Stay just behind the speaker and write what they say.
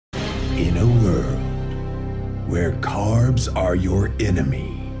In a world where carbs are your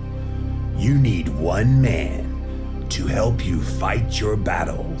enemy, you need one man to help you fight your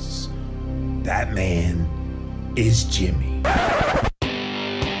battles. That man is Jimmy.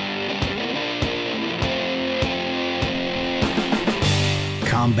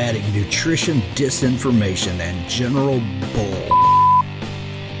 Combating nutrition disinformation and general bull.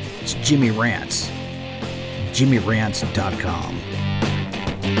 It's Jimmy Rants. JimmyRants.com.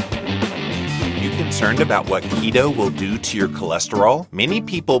 You concerned about what keto will do to your cholesterol? Many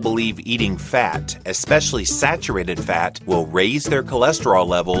people believe eating fat, especially saturated fat, will raise their cholesterol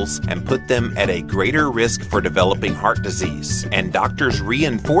levels and put them at a greater risk for developing heart disease. And doctors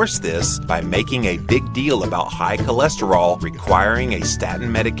reinforce this by making a big deal about high cholesterol requiring a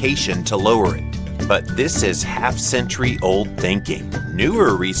statin medication to lower it. But this is half-century-old thinking.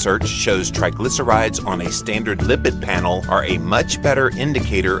 Newer research shows triglycerides on a standard lipid panel are a much better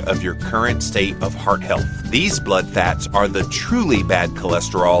indicator of your current state of heart health. These blood fats are the truly bad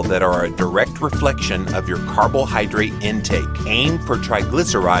cholesterol that are a direct reflection of your carbohydrate intake. Aim for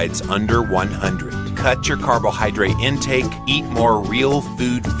triglycerides under 100. Cut your carbohydrate intake, eat more real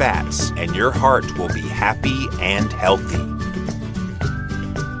food fats, and your heart will be happy and healthy.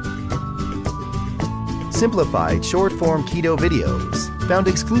 Simplified short-form keto videos found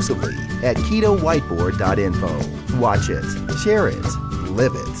exclusively at ketowhiteboard.info. Watch it, share it,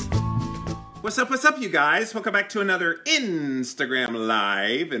 live it. What's up, you guys? Welcome back to another Instagram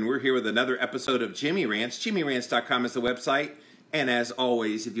Live, and we're here with another episode of Jimmy Rants. JimmyRants.com is the website, and as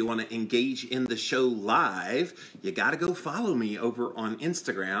always, if you want to engage in the show live, you got to go follow me over on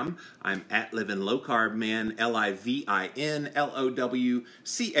Instagram. I'm at Living Low Carb Man,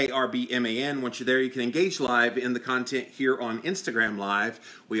 LIVINLOWCARBMAN. Once you're there, you can engage live in the content here on Instagram Live.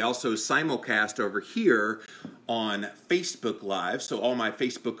 We also simulcast over here on Facebook Live. So all my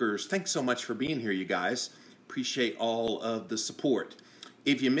Facebookers, thanks so much for being here, you guys. Appreciate all of the support.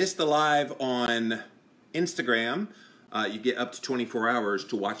 If you missed the live on Instagram, you get up to 24 hours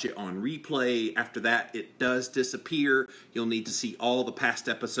to watch it on replay. After that, it does disappear. You'll need to see all the past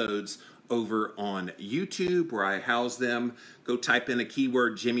episodes over on YouTube, where I house them. Go type in a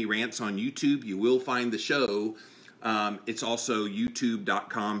keyword Jimmy Rants on YouTube. You will find the show. It's also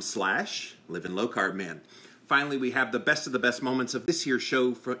youtube.com/LivingLowCarbMan. Finally, we have the best of the best moments of this year's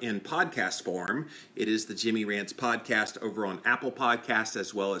show in podcast form. It is the Jimmy Rants podcast over on Apple Podcasts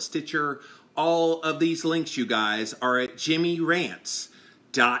as well as Stitcher. All of these links, you guys, are at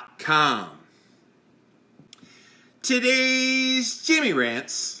JimmyRants.com. Today's Jimmy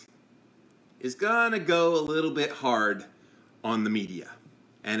Rants is gonna go a little bit hard on the media,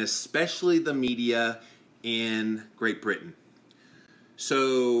 and especially the media in Great Britain.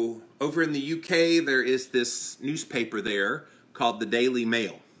 So over in the UK, there is this newspaper there called the Daily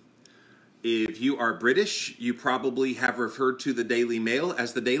Mail. If you are British, you probably have referred to the Daily Mail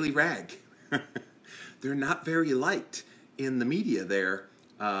as the Daily Rag. They're not very liked in the media there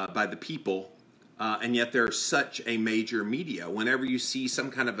by the people, and yet they're such a major media. Whenever you see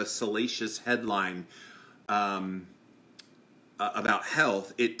some kind of a salacious headline about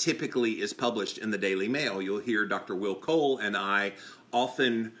health, it typically is published in the Daily Mail. You'll hear Dr. Will Cole and I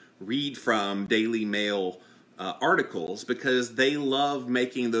often read from Daily Mail articles because they love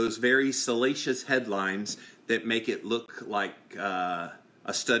making those very salacious headlines that make it look like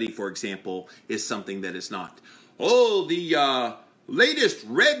a study, for example, is something that is not. Oh, the latest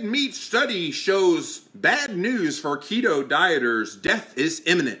red meat study shows bad news for keto dieters. Death is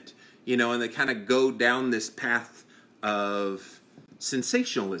imminent. You know, and they kind of go down this path of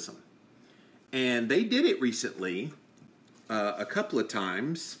sensationalism. And they did it recently a couple of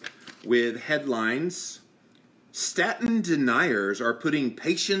times with headlines, "Statin deniers are putting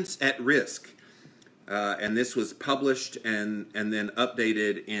patients at risk." And this was published and then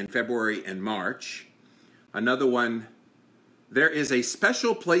updated in February and March. Another one, "There is a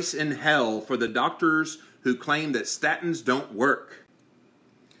special place in hell for the doctors who claim that statins don't work."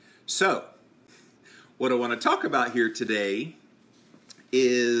 So, what I want to talk about here today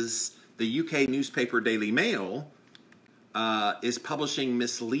is the UK newspaper Daily Mail is publishing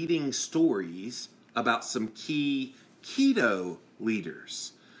misleading stories about some key keto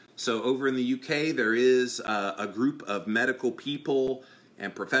leaders. So over in the UK, there is a group of medical people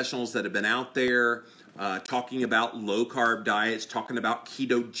and professionals that have been out there talking about low-carb diets, talking about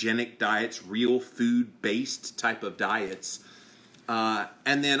ketogenic diets, real food-based type of diets,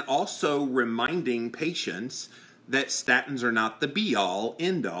 and then also reminding patients that statins are not the be-all,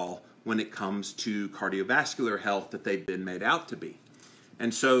 end-all when it comes to cardiovascular health that they've been made out to be.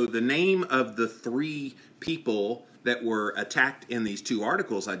 And so the name of the three people that were attacked in these two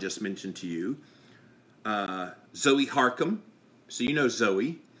articles I just mentioned to you. Zoe Harcombe, so you know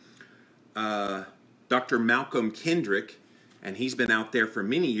Zoe. Dr. Malcolm Kendrick, and he's been out there for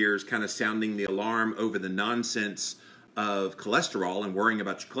many years kind of sounding the alarm over the nonsense of cholesterol and worrying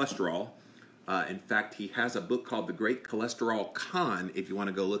about your cholesterol. In fact, he has a book called The Great Cholesterol Con, if you want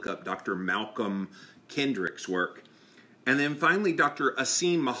to go look up Dr. Malcolm Kendrick's work. And then finally, Dr.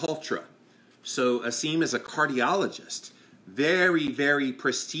 Aseem Maholtra. So Aseem is a cardiologist, very, very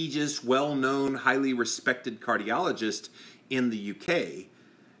prestigious, well-known, highly respected cardiologist in the UK.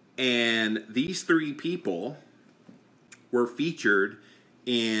 And these three people were featured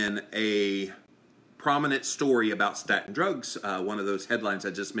in a prominent story about statin drugs, one of those headlines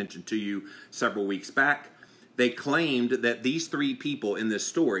I just mentioned to you several weeks back. They claimed that these three people in this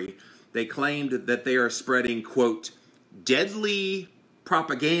story, they claimed that they are spreading, quote, deadly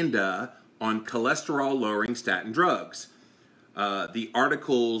propaganda on cholesterol-lowering statin drugs. The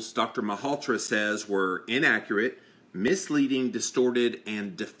articles, Dr. Maholtra says, were inaccurate, misleading, distorted,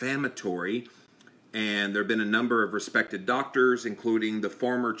 and defamatory. And there have been a number of respected doctors, including the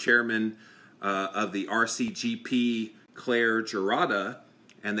former chairman of the RCGP, Claire Gerada,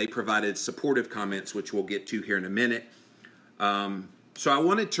 and they provided supportive comments, which we'll get to here in a minute. So I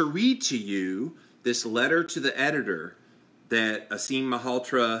wanted to read to you this letter to the editor that Aseem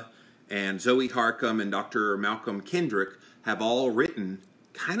Maholtra and Zoe Harcombe and Dr. Malcolm Kendrick have all written,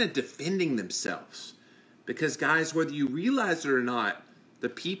 kind of defending themselves. Because, guys, whether you realize it or not, the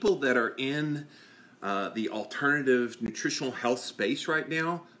people that are in the alternative nutritional health space right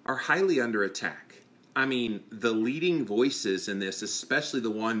now are highly under attack. I mean, the leading voices in this, especially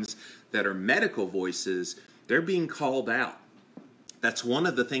the ones that are medical voices, they're being called out. That's one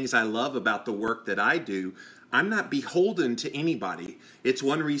of the things I love about the work that I do. I'm not beholden to anybody. It's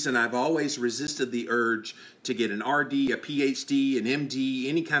one reason I've always resisted the urge to get an RD, a PhD, an MD,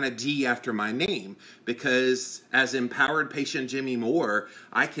 any kind of D after my name, because as empowered patient Jimmy Moore,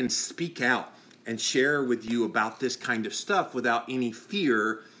 I can speak out and share with you about this kind of stuff without any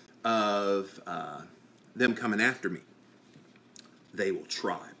fear of them coming after me. They will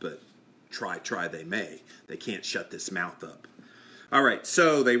try, but try they may. They can't shut this mouth up. All right,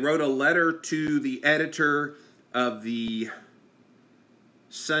 so they wrote a letter to the editor of the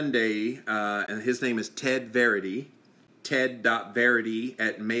Sunday, and his name is Ted Verity,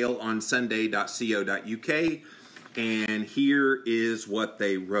 ted.verity@mailonsunday.co.uk, and here is what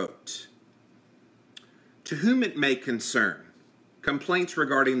they wrote. To whom it may concern, complaints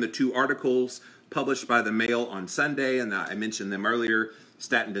regarding the two articles published by the Mail on Sunday, and I mentioned them earlier,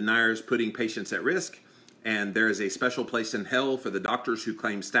 statin deniers putting patients at risk, and there is a special place in hell for the doctors who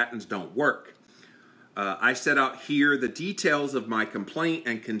claim statins don't work. I set out here the details of my complaint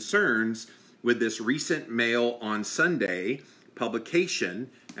and concerns with this recent Mail on Sunday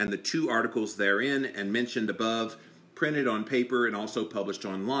publication and the two articles therein and mentioned above, printed on paper and also published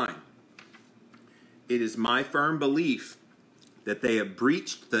online. It is my firm belief that they have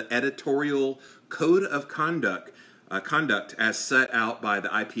breached the editorial code of conduct as set out by the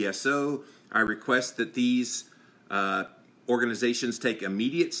IPSO. I request that these organizations take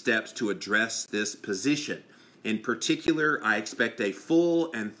immediate steps to address this position. In particular, I expect a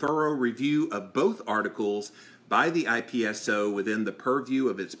full and thorough review of both articles by the IPSO within the purview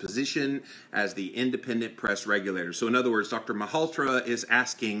of its position as the independent press regulator. So in other words, Dr. Maholtra is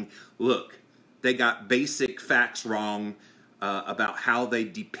asking, look, they got basic facts wrong about how they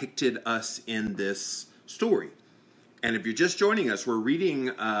depicted us in this story. And if you're just joining us, we're reading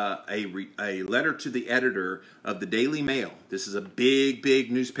a letter to the editor of the Daily Mail. This is a big,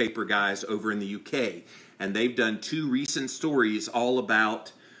 big newspaper, guys, over in the UK. And they've done two recent stories all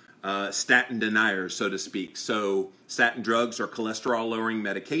about statin deniers, so to speak. So statin drugs are cholesterol-lowering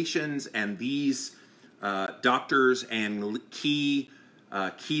medications, and these doctors and key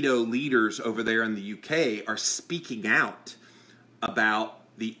keto leaders over there in the UK are speaking out about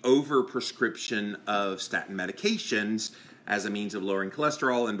the overprescription of statin medications as a means of lowering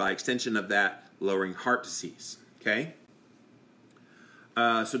cholesterol and by extension of that, lowering heart disease, okay?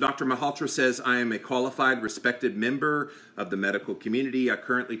 So Dr. Maholtra says, I am a qualified, respected member of the medical community. I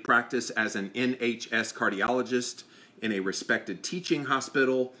currently practice as an NHS cardiologist in a respected teaching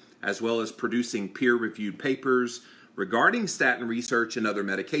hospital, as well as producing peer-reviewed papers regarding statin research and other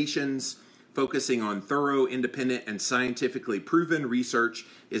medications. Focusing on thorough, independent, and scientifically proven research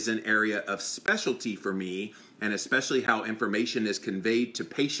is an area of specialty for me, and especially how information is conveyed to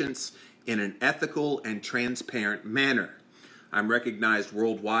patients in an ethical and transparent manner. I'm recognized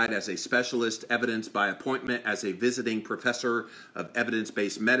worldwide as a specialist, evidenced by appointment as a visiting professor of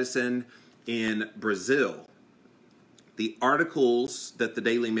evidence-based medicine in Brazil. The articles that the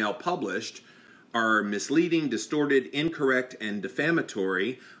Daily Mail published are misleading, distorted, incorrect, and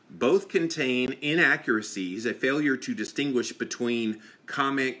defamatory. Both contain inaccuracies, a failure to distinguish between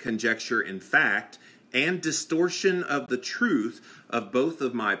comment, conjecture, and fact, and distortion of the truth of both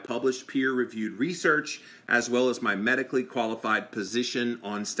of my published peer-reviewed research as well as my medically qualified position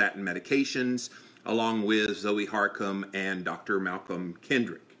on statin medications, along with Zoe Harcombe and Dr. Malcolm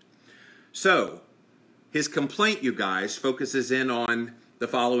Kendrick. So, his complaint, you guys, focuses in on the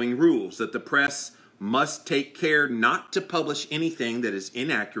following rules: that the press must take care not to publish anything that is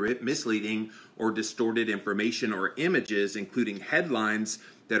inaccurate, misleading, or distorted information or images, including headlines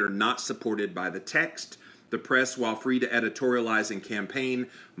that are not supported by the text. The press, while free to editorialize and campaign,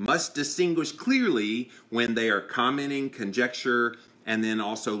 must distinguish clearly when they are commenting, conjecture, and then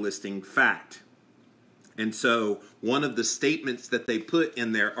also listing fact. And so one of the statements that they put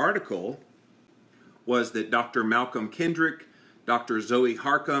in their article was that Dr. Malcolm Kendrick, Dr. Zoe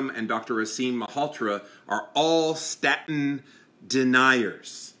Harcombe, and Dr. Aseem Maholtra are all statin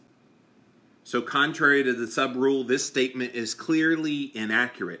deniers. So contrary to the sub-rule, this statement is clearly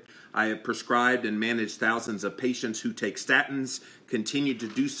inaccurate. I have prescribed and managed thousands of patients who take statins, continue to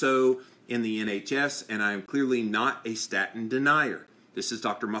do so in the NHS, and I am clearly not a statin denier. This is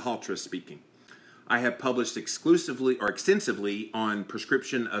Dr. Maholtra speaking. I have published exclusively or extensively on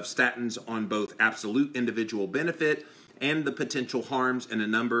prescription of statins on both absolute individual benefit and the potential harms in a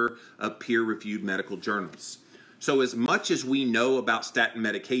number of peer-reviewed medical journals. So as much as we know about statin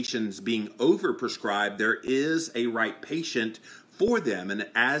medications being overprescribed, there is a right patient for them. And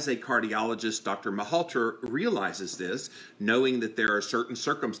as a cardiologist, Dr. Maholtra realizes this, knowing that there are certain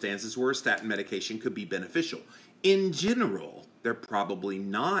circumstances where a statin medication could be beneficial. In general, they're probably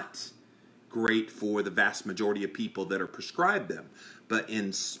not great for the vast majority of people that are prescribed them. But in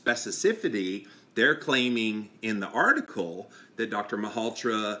specificity, they're claiming in the article that Dr.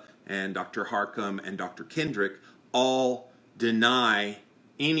 Maholtra and Dr. Harcombe and Dr. Kendrick all deny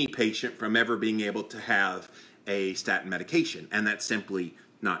any patient from ever being able to have a statin medication, and that's simply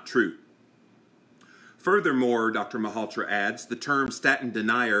not true. Furthermore, Dr. Maholtra adds, the term statin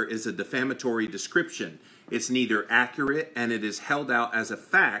denier is a defamatory description. It's neither accurate and it is held out as a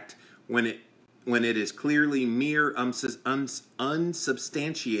fact when it is clearly mere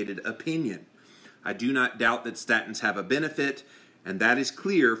unsubstantiated opinion. I do not doubt that statins have a benefit, and that is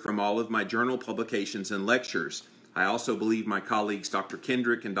clear from all of my journal publications and lectures. I also believe my colleagues Dr.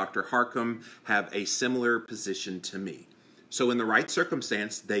 Kendrick and Dr. Harcombe have a similar position to me. So in the right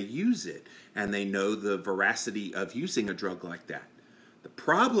circumstance, they use it, and they know the veracity of using a drug like that. The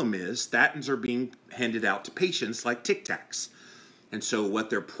problem is statins are being handed out to patients like Tic Tacs. And so what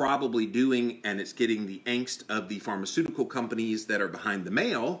they're probably doing, and it's getting the angst of the pharmaceutical companies that are behind the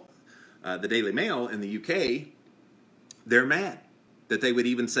Mail, the Daily Mail in the UK, they're mad that they would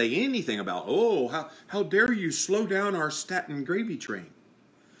even say anything about, oh, how dare you slow down our statin gravy train.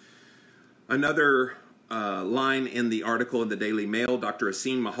 Another line in the article in the Daily Mail, Dr.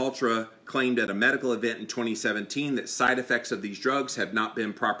 Aseem Maholtra claimed at a medical event in 2017 that side effects of these drugs have not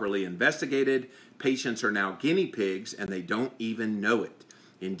been properly investigated. Patients are now guinea pigs and they don't even know it.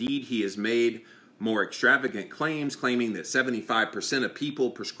 Indeed, he has made more extravagant claims, claiming that 75% of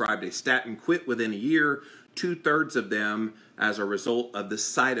people prescribed a statin quit within a year, 2/3 of them as a result of the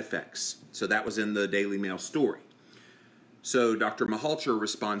side effects. So that was in the Daily Mail story. So Dr. Maholtra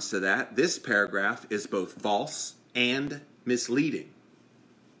responds to that. This paragraph is both false and misleading.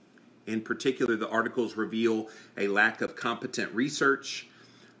 In particular, the articles reveal a lack of competent research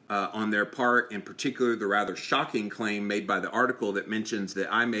on their part. In particular, the rather shocking claim made by the article that mentions that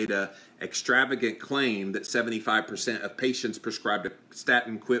I made an extravagant claim that 75% of patients prescribed a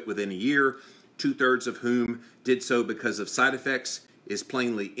statin quit within a year, 2/3 of whom did so because of side effects, is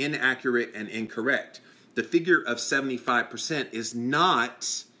plainly inaccurate and incorrect. The figure of 75% is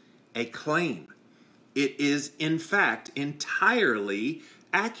not a claim. It is, in fact, entirely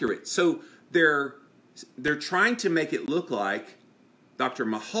accurate. So they're trying to make it look like Dr.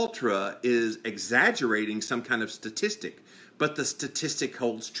 Maholtra is exaggerating some kind of statistic, but the statistic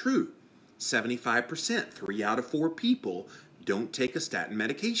holds true. 75%, 3 out of 4 people don't take a statin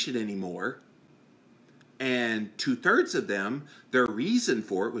medication anymore. And 2/3 of them, their reason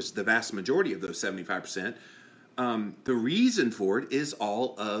for it was the vast majority of those 75%. The reason for it is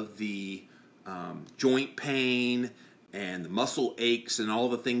all of the joint pain and the muscle aches and all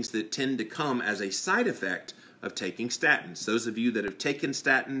the things that tend to come as a side effect of taking statins. Those of you that have taken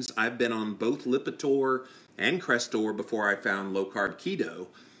statins, I've been on both Lipitor and Crestor before I found low-carb keto.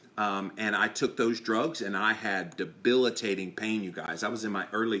 And I took those drugs, and I had debilitating pain, you guys. I was in my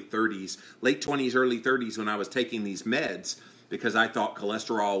early 30s, late 20s, early 30s when I was taking these meds because I thought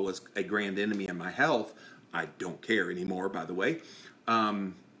cholesterol was a grand enemy in my health. I don't care anymore, by the way.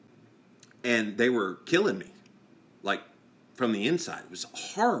 And they were killing me, like from the inside. It was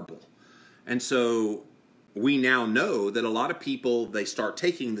horrible. And so we now know that a lot of people, they start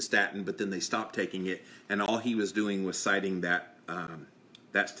taking the statin, but then they stop taking it. And all he was doing was citing that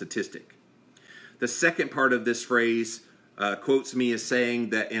statistic. The second part of this phrase quotes me as saying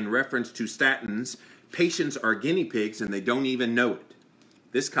that in reference to statins, patients are guinea pigs and they don't even know it.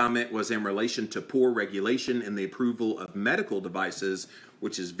 This comment was in relation to poor regulation in the approval of medical devices,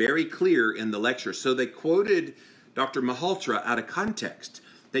 which is very clear in the lecture. So they quoted Dr. Maholtra out of context.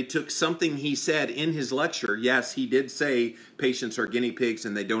 They took something he said in his lecture. Yes, he did say patients are guinea pigs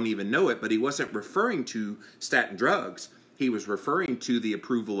and they don't even know it, but he wasn't referring to statin drugs. He was referring to the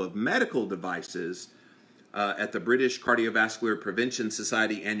approval of medical devices at the British Cardiovascular Prevention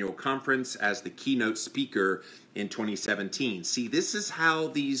Society annual conference as the keynote speaker in 2017. See, this is how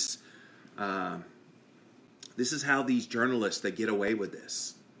these journalists, they get away with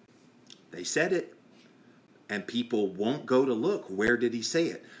this. They said it, and people won't go to look. Where did he say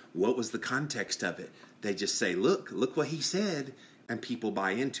it? What was the context of it? They just say, look what he said, and people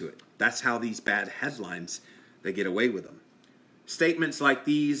buy into it. That's how these bad headlines, they get away with them. Statements like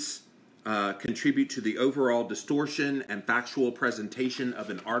these contribute to the overall distortion and factual presentation of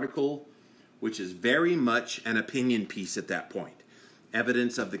an article, which is very much an opinion piece at that point.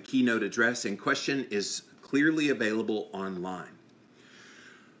 Evidence of the keynote address in question is clearly available online.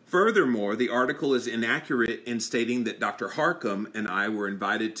 Furthermore, the article is inaccurate in stating that Dr. Harcombe and I were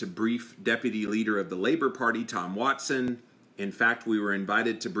invited to brief Deputy Leader of the Labor Party, Tom Watson. In fact, we were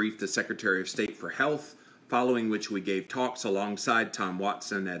invited to brief the Secretary of State for Health, following which we gave talks alongside Tom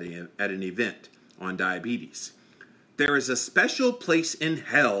Watson at an event on diabetes. There is a special place in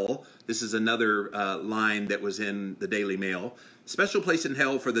hell. This is another line that was in the Daily Mail. Special place in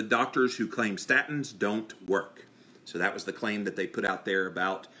hell for the doctors who claim statins don't work. So that was the claim that they put out there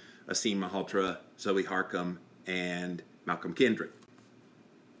about Aseem Maholtra, Zoe Harcombe, and Malcolm Kendrick.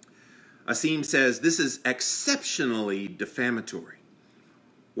 Aseem says, this is exceptionally defamatory.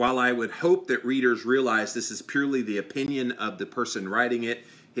 While I would hope that readers realize this is purely the opinion of the person writing it,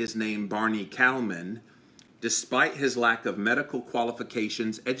 his name Barney Calman, despite his lack of medical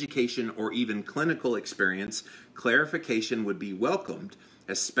qualifications, education, or even clinical experience, clarification would be welcomed,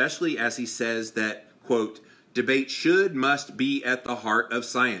 especially as he says that, quote, debate must be at the heart of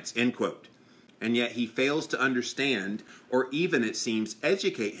science, end quote. And yet he fails to understand, or even, it seems,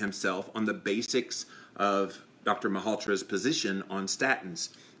 educate himself on the basics of Dr. Maholtra's position on statins.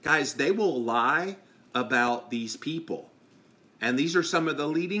 Guys, they will lie about these people. And these are some of the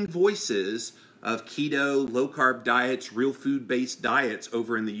leading voices of keto, low-carb diets, real food-based diets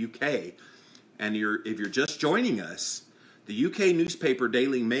over in the UK. And if you're just joining us, the UK newspaper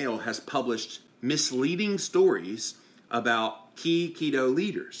Daily Mail has published misleading stories about key keto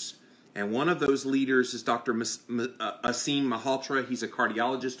leaders. And one of those leaders is Dr. Aseem Maholtra. He's a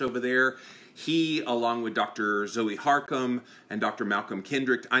cardiologist over there. He, along with Dr. Zoe Harcombe and Dr. Malcolm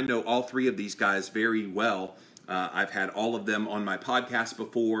Kendrick, I know all three of these guys very well. I've had all of them on my podcast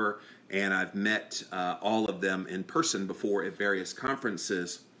before, and I've met all of them in person before at various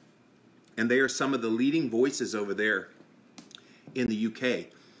conferences. And they are some of the leading voices over there in the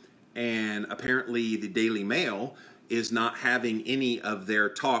UK. And apparently the Daily Mail is not having any of their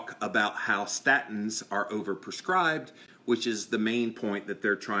talk about how statins are overprescribed, which is the main point that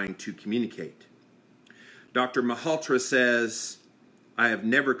they're trying to communicate. Dr. Maholtra says, I have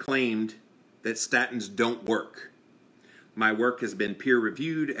never claimed that statins don't work. My work has been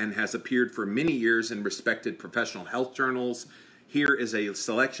peer-reviewed and has appeared for many years in respected professional health journals. Here is a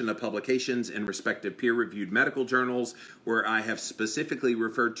selection of publications in respective peer-reviewed medical journals where I have specifically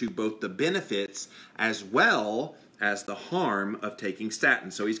referred to both the benefits as well as the harm of taking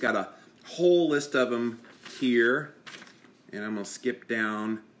statins. So he's got a whole list of them here, and I'm going to skip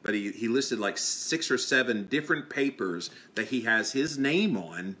down, but he listed like 6 or 7 different papers that he has his name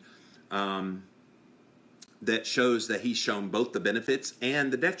on that shows that he's shown both the benefits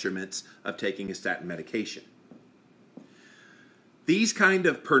and the detriments of taking a statin medication. These kind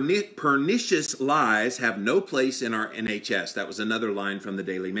of pernicious lies have no place in our NHS. That was another line from the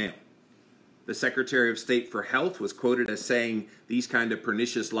Daily Mail. The Secretary of State for Health was quoted as saying, these kind of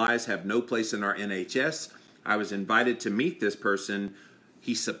pernicious lies have no place in our NHS. I was invited to meet this person.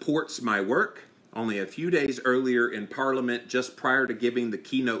 He supports my work. Only a few days earlier in Parliament, just prior to giving the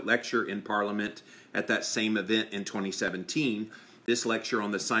keynote lecture in Parliament at that same event in 2017, This lecture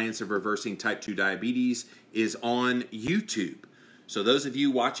on the science of reversing type 2 diabetes is on YouTube. So those of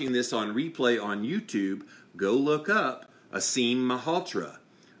you watching this on replay on YouTube, go look up Aseem Maholtra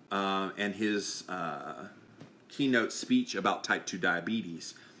and his keynote speech about type 2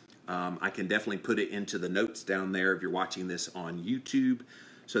 diabetes. I can definitely put it into the notes down there if you're watching this on YouTube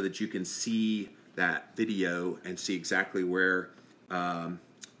so that you can see that video and see exactly where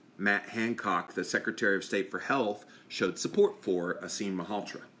Matt Hancock, the Secretary of State for Health, showed support for Aseem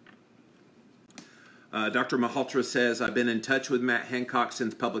Maholtra. Dr. Maholtra says, I've been in touch with Matt Hancock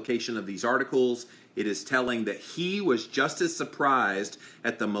since publication of these articles. It is telling that he was just as surprised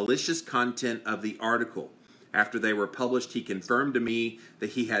at the malicious content of the article. After they were published, he confirmed to me that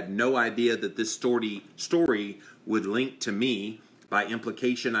he had no idea that this story would link to me. By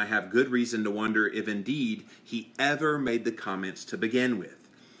implication, I have good reason to wonder if indeed he ever made the comments to begin with.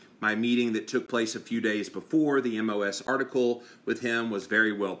 My meeting that took place a few days before the MOS article with him was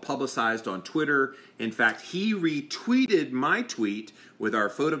very well publicized on Twitter. In fact, he retweeted my tweet with our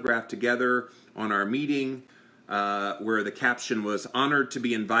photograph together on our meeting, where the caption was, honored to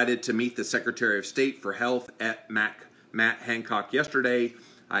be invited to meet the Secretary of State for Health at Matt Hancock yesterday.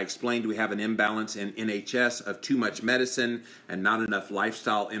 I explained we have an imbalance in NHS of too much medicine and not enough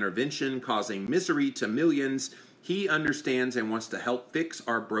lifestyle intervention causing misery to millions. He understands and wants to help fix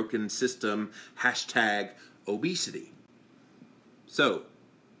our broken system, #obesity. So,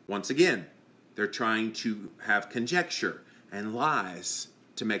 once again, they're trying to have conjecture and lies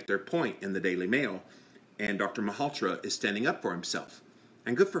to make their point in the Daily Mail, and Dr. Maholtra is standing up for himself.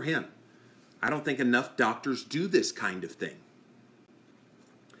 And good for him. I don't think enough doctors do this kind of thing.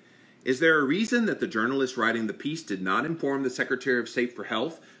 Is there a reason that the journalist writing the piece did not inform the Secretary of State for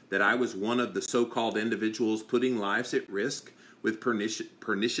Health that I was one of the so-called individuals putting lives at risk with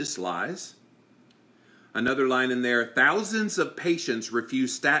pernicious lies? Another line in there, thousands of patients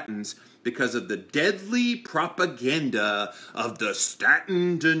refuse statins because of the deadly propaganda of the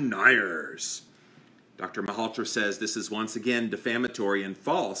statin deniers. Dr. Maholtra says this is once again defamatory and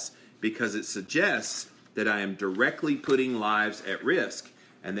false because it suggests that I am directly putting lives at risk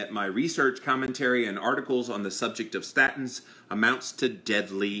and that my research, commentary, and articles on the subject of statins amounts to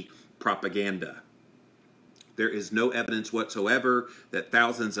deadly propaganda. There is no evidence whatsoever that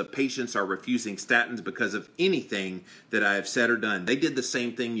thousands of patients are refusing statins because of anything that I have said or done. They did the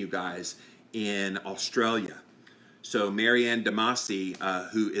same thing, you guys, in Australia. So Marianne Damasi,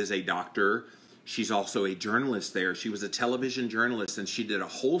 who is a doctor, she's also a journalist there. She was a television journalist, and she did a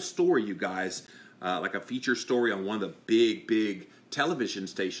whole story, you guys, like a feature story on one of the big television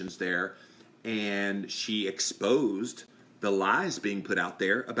stations there, and she exposed the lies being put out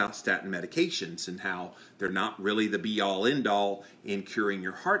there about statin medications and how they're not really the be-all end-all in curing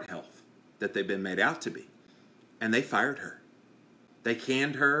your heart health that they've been made out to be. And they fired her. They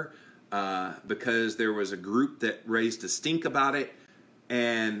canned her because there was a group that raised a stink about it.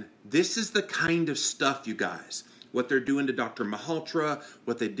 And this is the kind of stuff, you guys, what they're doing to Dr. Maholtra,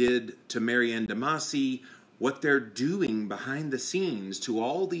 what they did to Marianne Damasi, what they're doing behind the scenes to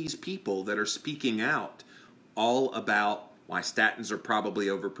all these people that are speaking out all about why statins are probably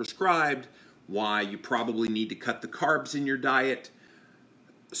overprescribed, why you probably need to cut the carbs in your diet,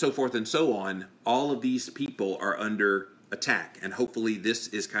 so forth and so on. All of these people are under attack, and hopefully this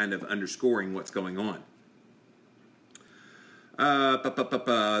is kind of underscoring what's going on.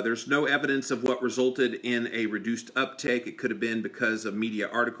 There's no evidence of what resulted in a reduced uptake. It could have been because of media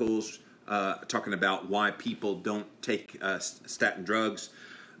articles talking about why people don't take statin drugs.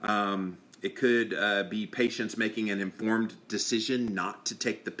 It could be patients making an informed decision not to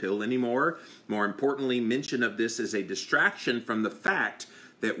take the pill anymore. More importantly, mention of this is a distraction from the fact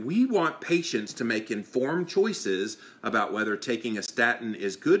that we want patients to make informed choices about whether taking a statin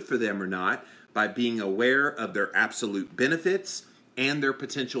is good for them or not by being aware of their absolute benefits and their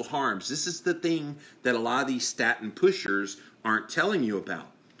potential harms. This is the thing that a lot of these statin pushers aren't telling you about.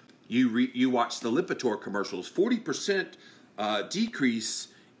 You watch the Lipitor commercials, 40% decrease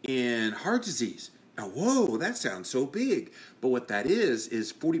in heart disease. Now, whoa, that sounds so big. But what that is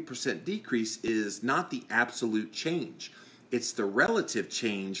 40% decrease is not the absolute change. It's the relative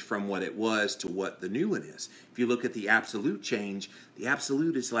change from what it was to what the new one is. If you look at the absolute change, the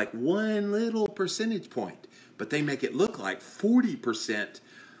absolute is like one little percentage point. But they make it look like 40%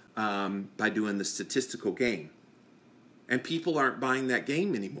 by doing the statistical game. And people aren't buying that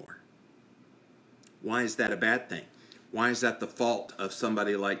game anymore. Why is that a bad thing? Why is that the fault of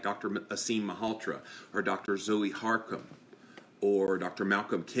somebody like Dr. Aseem Maholtra or Dr. Zoe Harcombe or Dr.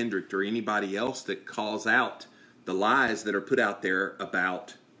 Malcolm Kendrick or anybody else that calls out the lies that are put out there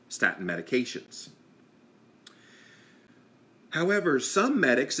about statin medications? However, some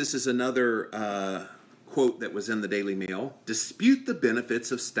medics, this is another quote that was in the Daily Mail, dispute the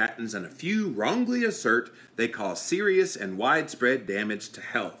benefits of statins, and a few wrongly assert they cause serious and widespread damage to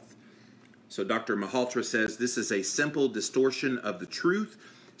health. So Dr. Maholtra says this is a simple distortion of the truth.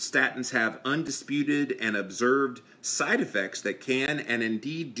 Statins have undisputed and observed side effects that can and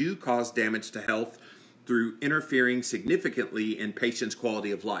indeed do cause damage to health through interfering significantly in patients'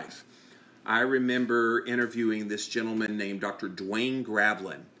 quality of life. I remember interviewing this gentleman named Dr. Dwayne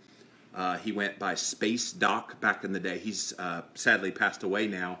Gravlin. He went by Space Doc back in the day. He's sadly passed away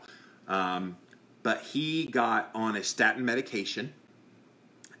now. But he got on a statin medication,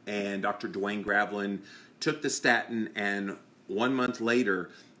 and Dr. Dwayne Gravlin took the statin, and 1 month later,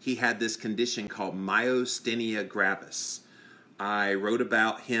 he had this condition called myasthenia gravis. I wrote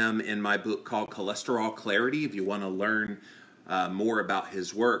about him in my book called Cholesterol Clarity, if you want to learn more about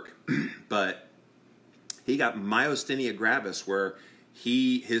his work. But he got myasthenia gravis, where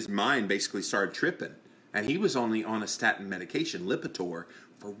his mind basically started tripping, and he was only on a statin medication, Lipitor,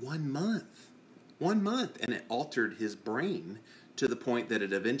 for 1 month. 1 month, and it altered his brain to the point that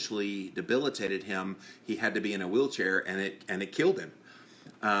it eventually debilitated him. He had to be in a wheelchair, and it killed him.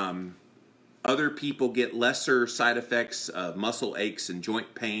 Other people get lesser side effects of muscle aches and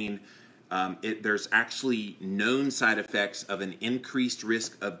joint pain. There's actually known side effects of an increased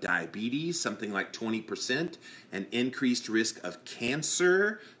risk of diabetes, something like 20%, an increased risk of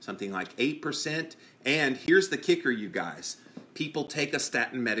cancer, something like 8%. And here's the kicker, you guys. People take a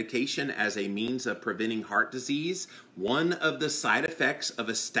statin medication as a means of preventing heart disease. One of the side effects of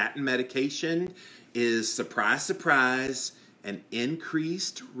a statin medication is, surprise, surprise, an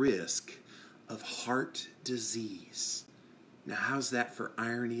increased risk of heart disease. Now, how's that for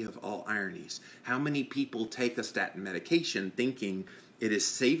irony of all ironies? How many people take a statin medication thinking it is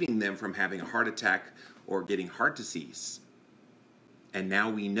saving them from having a heart attack or getting heart disease? And now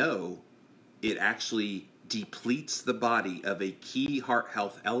we know it actually depletes the body of a key heart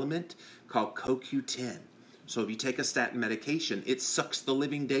health element called CoQ10. So if you take a statin medication, it sucks the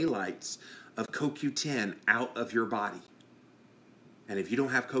living daylights of CoQ10 out of your body. And if you don't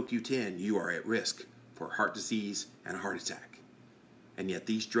have CoQ10, you are at risk for heart disease and a heart attack. And yet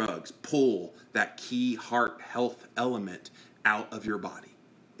these drugs pull that key heart health element out of your body.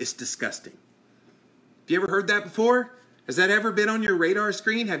 It's disgusting. Have you ever heard that before? Has that ever been on your radar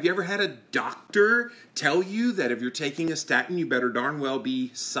screen? Have you ever had a doctor tell you that if you're taking a statin, you better darn well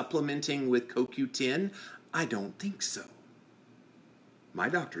be supplementing with CoQ10? I don't think so. My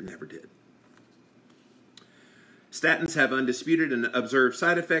doctor never did. Statins have undisputed and observed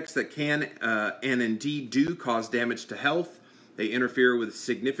side effects that can and indeed do cause damage to health. They interfere with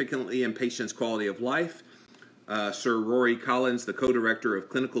significantly in patients' quality of life. Sir Rory Collins, the co-director of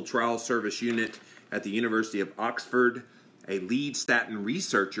Clinical Trial Service Unit at the University of Oxford, a lead statin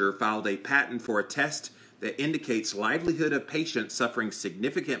researcher, filed a patent for a test that indicates livelihood of patients suffering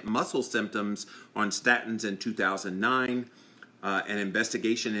significant muscle symptoms on statins in 2009. An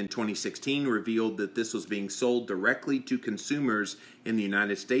investigation in 2016 revealed that this was being sold directly to consumers in the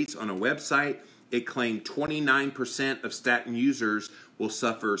United States on a website. It claimed 29% of statin users will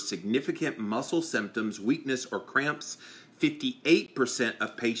suffer significant muscle symptoms, weakness, or cramps. 58%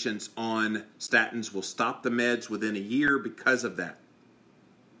 of patients on statins will stop the meds within a year because of that.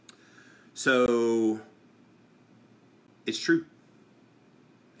 So, it's true.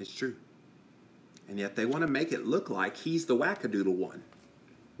 It's true. And yet they want to make it look like he's the wackadoodle one,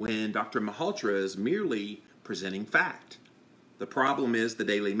 when Dr. Maholtra is merely presenting fact. The problem is the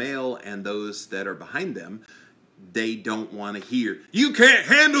Daily Mail and those that are behind them, they don't want to hear, you can't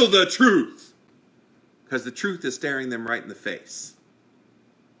handle the truth, because the truth is staring them right in the face.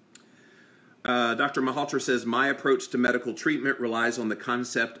 Dr. Maholtra says, my approach to medical treatment relies on the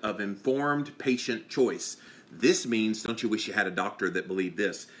concept of informed patient choice. This means, don't you wish you had a doctor that believed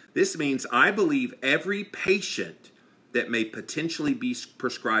this? This means I believe every patient that may potentially be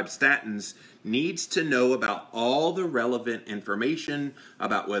prescribed statins needs to know about all the relevant information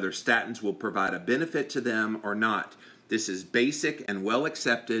about whether statins will provide a benefit to them or not. This is basic and well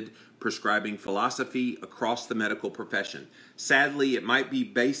accepted prescribing philosophy across the medical profession. Sadly, it might be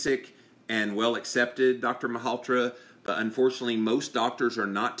basic and well accepted, Dr. Maholtra, but unfortunately most doctors are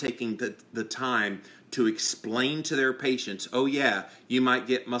not taking the time to explain to their patients, oh yeah, you might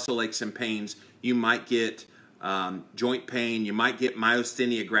get muscle aches and pains, you might get joint pain, you might get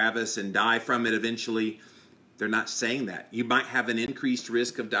myasthenia gravis and die from it eventually. They're not saying that. You might have an increased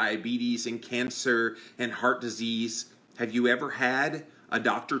risk of diabetes and cancer and heart disease. Have you ever had a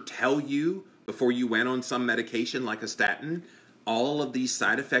doctor tell you before you went on some medication like a statin all of these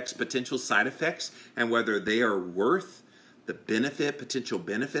side effects, potential side effects, and whether they are worth the potential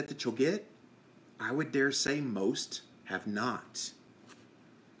benefit that you'll get, I would dare say most have not.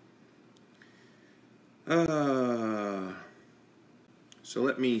 So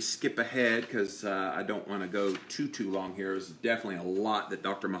let me skip ahead because I don't want to go too long here. There's definitely a lot that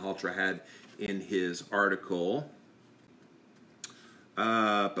Dr. Maholtra had in his article.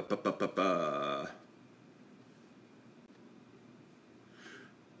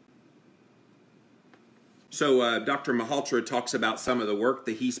 So Dr. Maholtra talks about some of the work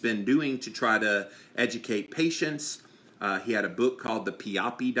that he's been doing to try to educate patients. He had a book called The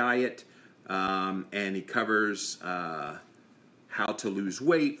Piapi Diet, and he covers how to lose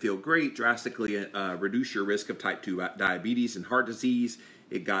weight, feel great, drastically reduce your risk of type 2 diabetes and heart disease.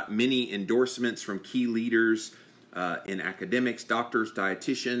 It got many endorsements from key leaders in academics, doctors,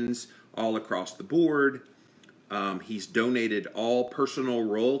 dietitians, all across the board. He's donated all personal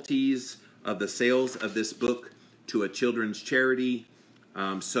royalties of the sales of this book to a children's charity.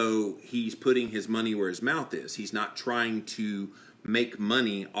 So he's putting his money where his mouth is. He's not trying to make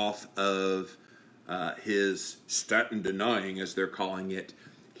money off of his statin denying, as they're calling it.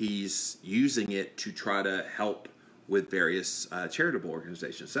 He's using it to try to help with various charitable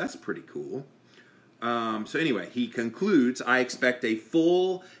organizations. So that's pretty cool. So anyway, he concludes, I expect a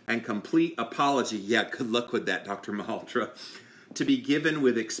full and complete apology. Yeah, good luck with that, Dr. Maholtra. To be given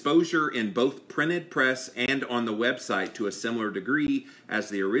with exposure in both printed press and on the website to a similar degree as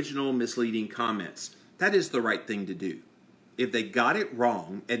the original misleading comments. That is the right thing to do. If they got it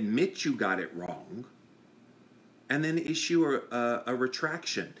wrong, admit you got it wrong, and then issue a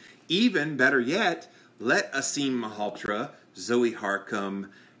retraction. Even better yet, let Aseem Maholtra, Zoe Harcombe,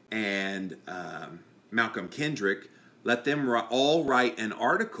 and Malcolm Kendrick, let them all write an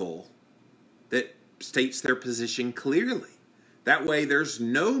article that states their position clearly. That way there's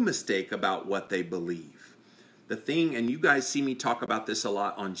no mistake about what they believe. The thing, and you guys see me talk about this a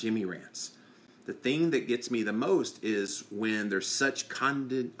lot on Jimmy Rants, the thing that gets me the most is when there's such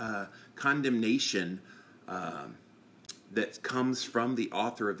condemnation that comes from the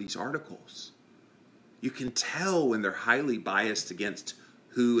author of these articles. You can tell when they're highly biased against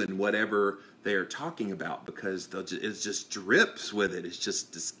who and whatever they are talking about, because it just drips with it. It's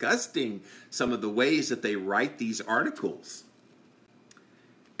just disgusting, some of the ways that they write these articles.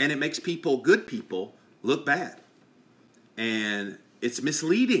 And it makes people, good people, look bad. And it's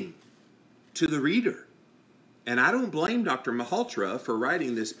misleading to the reader. And I don't blame Dr. Maholtra for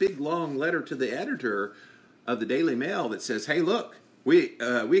writing this big, long letter to the editor of the Daily Mail that says, hey, look, we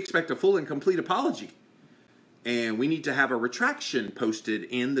expect a full and complete apology. And we need to have a retraction posted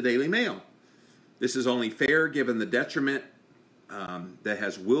in the Daily Mail. This is only fair given the detriment that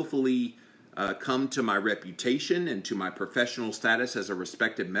has willfully come to my reputation and to my professional status as a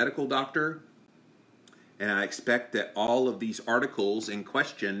respected medical doctor. And I expect that all of these articles in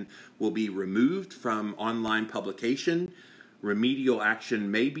question will be removed from online publication. Remedial action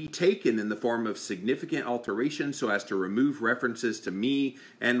may be taken in the form of significant alteration so as to remove references to me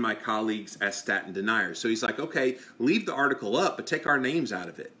and my colleagues as statin deniers. So he's like, okay, leave the article up, but take our names out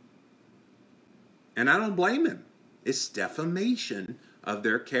of it. And I don't blame him. It's defamation of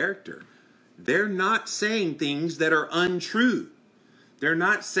their character. They're not saying things that are untrue. They're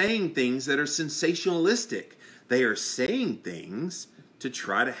not saying things that are sensationalistic. They are saying things to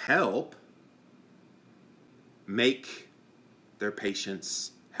try to help make their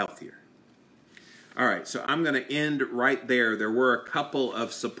patients healthier. All right, so I'm going to end right there. There were a couple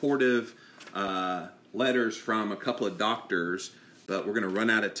of supportive letters from a couple of doctors, but we're going to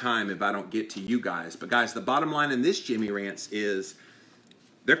run out of time if I don't get to you guys. But guys, the bottom line in this Jimmy Rants is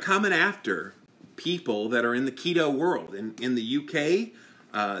they're coming after people that are in the keto world. In the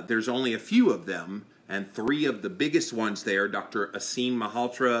UK, there's only a few of them, and three of the biggest ones there, Dr. Aseem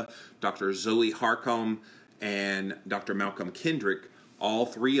Maholtra, Dr. Zoe Harcombe, and Dr. Malcolm Kendrick, all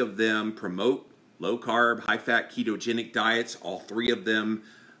three of them promote low-carb, high-fat, ketogenic diets. All three of them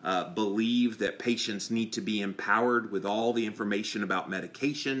believe that patients need to be empowered with all the information about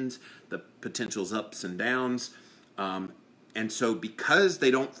medications, the potentials ups and downs. And so because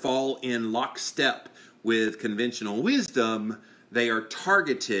they don't fall in lockstep with conventional wisdom, they are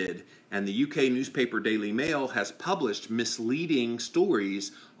targeted. And the UK newspaper Daily Mail has published misleading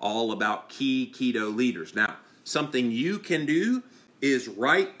stories all about key keto leaders. Now, something you can do is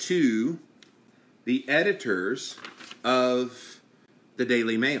write to the editors of the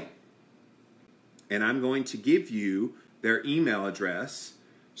Daily Mail. And I'm going to give you their email address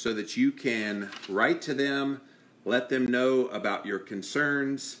so that you can write to them, let them know about your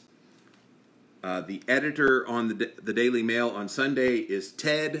concerns. The editor on the Daily Mail on Sunday is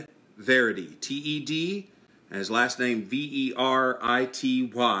Ted Verity, T-E-D, and his last name Verity.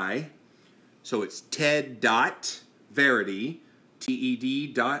 So it's ted.verity,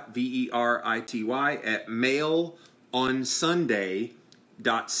 ted.verity at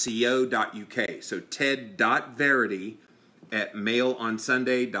mailonsunday.co.uk. So ted.verity at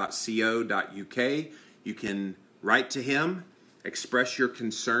mailonsunday.co.uk. You can write to him, express your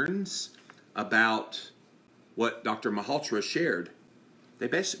concerns about what Dr. Maholtra shared. They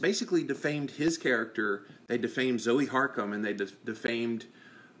basically defamed his character. They defamed Zoe Harcombe, and they defamed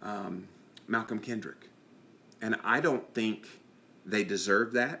Malcolm Kendrick. And I don't think they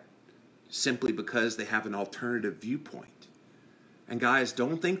deserve that simply because they have an alternative viewpoint. And guys,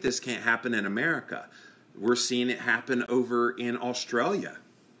 don't think this can't happen in America. We're seeing it happen over in Australia.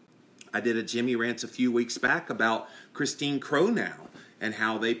 I did a Jimmy Rants a few weeks back about Christine Cronow and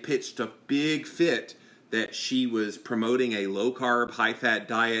how they pitched a big fit that she was promoting a low-carb, high-fat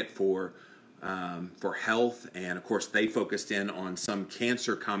diet for health. And, of course, they focused in on some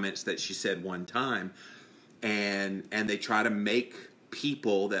cancer comments that she said one time. And they try to make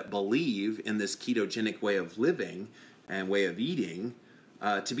people that believe in this ketogenic way of living and way of eating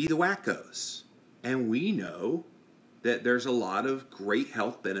to be the wackos. And we know that there's a lot of great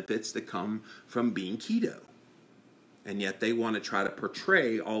health benefits that come from being keto. And yet they want to try to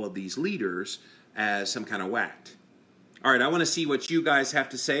portray all of these leaders as some kind of whacked. All right, I want to see what you guys have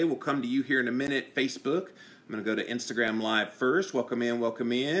to say. We'll come to you here in a minute, Facebook. I'm going to go to Instagram Live first. Welcome in,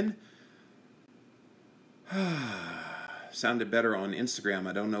 welcome in. Sounded better on Instagram.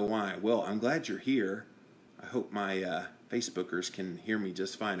 I don't know why. Well, I'm glad you're here. I hope my Facebookers can hear me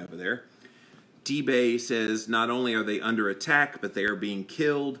just fine over there. D-Bay says, not only are they under attack, but they are being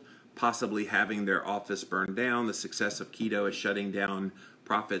killed, possibly having their office burned down. The success of keto is shutting down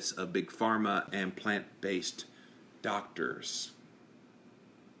profits of big pharma and plant-based doctors.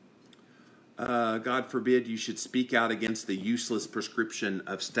 God forbid you should speak out against the useless prescription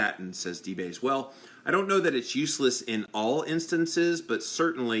of statins, says D-Bays. Well, I don't know that it's useless in all instances, but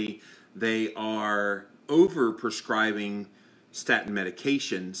certainly they are over-prescribing statin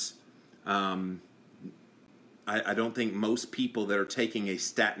medications. I don't think most people that are taking a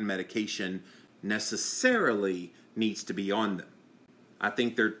statin medication necessarily needs to be on them. I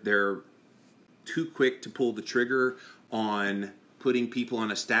think they're too quick to pull the trigger on putting people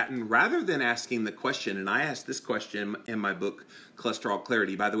on a statin rather than asking the question. And I asked this question in my book, Cholesterol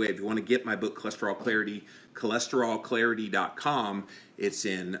Clarity. By the way, if you want to get my book, Cholesterol Clarity, cholesterolclarity.com. It's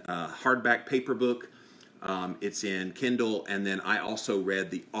in hardback paper book. It's in Kindle. And then I also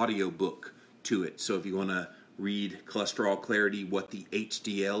read the audio book to it. So if you want to read Cholesterol Clarity, what the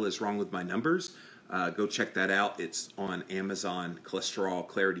HDL is wrong with my numbers, go check that out. It's on Amazon,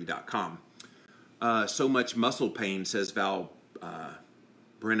 cholesterolclarity.com. So much muscle pain, says Val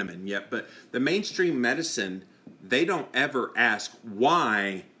Brenneman. Yep, but the mainstream medicine, they don't ever ask,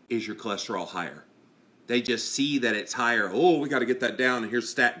 why is your cholesterol higher? They just see that it's higher. Oh, we got to get that down, and here's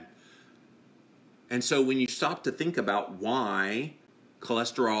statin. And so when you stop to think about why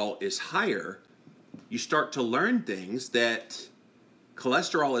cholesterol is higher, you start to learn things that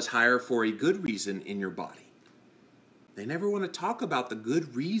cholesterol is higher for a good reason in your body. They never want to talk about the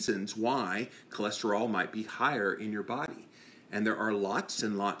good reasons why cholesterol might be higher in your body. And there are lots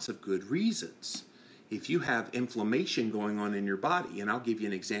and lots of good reasons. If you have inflammation going on in your body, and I'll give you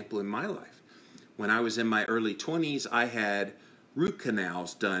an example in my life. When I was in my early 20s, I had root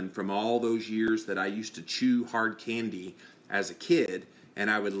canals done from all those years that I used to chew hard candy as a kid,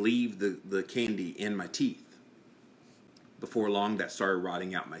 and I would leave the candy in my teeth. Before long, that started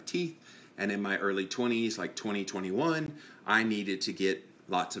rotting out my teeth. And in my early 20s, like 2021, I needed to get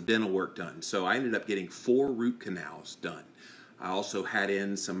lots of dental work done. So I ended up getting 4 root canals done. I also had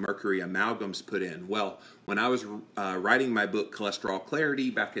in some mercury amalgams put in. Well, when I was writing my book, Cholesterol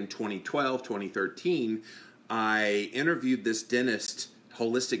Clarity, back in 2012, 2013, I interviewed this dentist,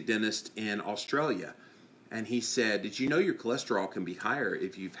 holistic dentist in Australia. And he said, did you know your cholesterol can be higher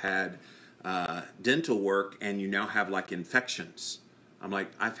if you've had dental work and you now have like infections? I'm like,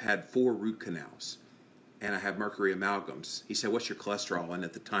 I've had 4 root canals and I have mercury amalgams. He said, what's your cholesterol? And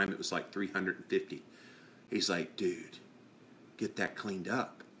at the time it was like 350. He's like, dude, get that cleaned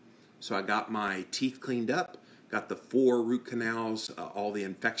up. So I got my teeth cleaned up, got the 4 root canals, all the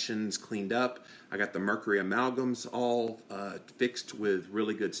infections cleaned up. I got the mercury amalgams all fixed with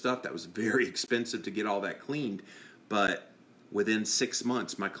really good stuff. That was very expensive to get all that cleaned. But within 6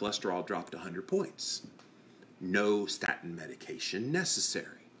 months, my cholesterol dropped 100 points. No statin medication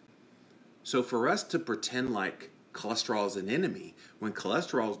necessary. So for us to pretend like cholesterol is an enemy, when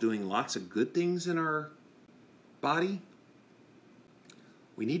cholesterol is doing lots of good things in our body,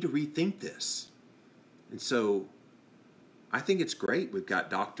 we need to rethink this. And so I think it's great we've got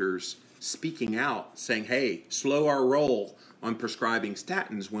doctors speaking out saying, hey, slow our roll on prescribing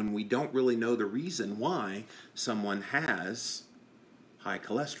statins when we don't really know the reason why someone has high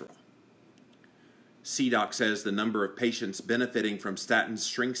cholesterol. CDOC says the number of patients benefiting from statins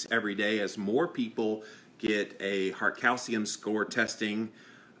shrinks every day as more people get a heart calcium score testing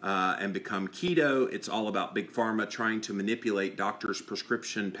and become keto. It's all about Big Pharma trying to manipulate doctors'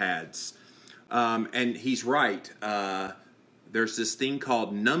 prescription pads. And he's right. There's this thing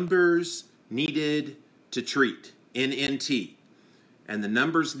called numbers needed to treat, NNT. And the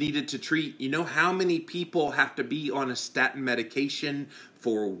numbers needed to treat, you know how many people have to be on a statin medication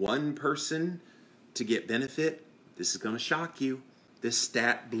for one person to get benefit? This is going to shock you. This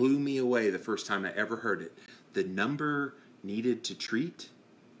stat blew me away the first time I ever heard it. The number needed to treat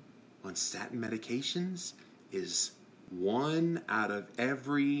on statin medications is 1 out of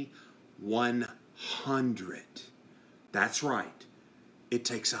every 100. That's right. It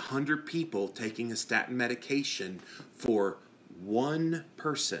takes 100 people taking a statin medication for one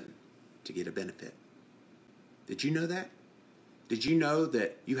person to get a benefit. Did you know that? Did you know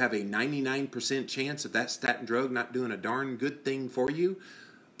that you have a 99% chance of that statin drug not doing a darn good thing for you,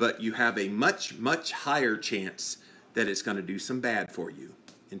 but you have a much, much higher chance that it's going to do some bad for you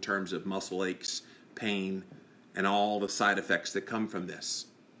in terms of muscle aches, pain, and all the side effects that come from this?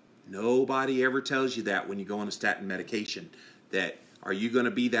 Nobody ever tells you that when you go on a statin medication, that are you going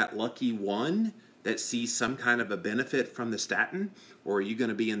to be that lucky one that sees some kind of a benefit from the statin, or are you going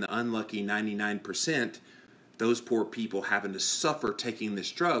to be in the unlucky 99%, those poor people having to suffer taking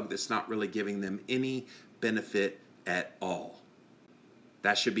this drug that's not really giving them any benefit at all?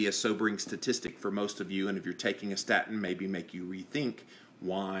 That should be a sobering statistic for most of you, and if you're taking a statin, maybe make you rethink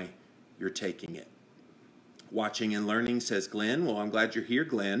why you're taking it. Watching and learning, says Glenn. Well, I'm glad you're here,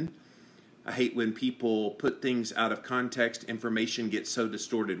 Glenn. I hate when people put things out of context. Information gets so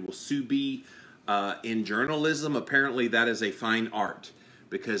distorted. Well, Sue B, in journalism, apparently that is a fine art,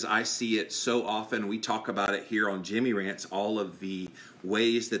 because I see it so often. We talk about it here on Jimmy Rants, all of the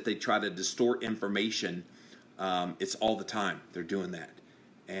ways that they try to distort information. It's all the time they're doing that.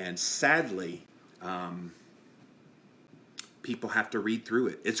 And sadly, people have to read through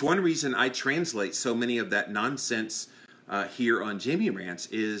it. It's one reason I translate so many of that nonsense here on Jimmy Rants,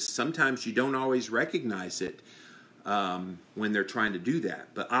 is sometimes you don't always recognize it when they're trying to do that.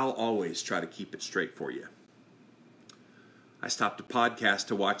 But I'll always try to keep it straight for you. I stopped a podcast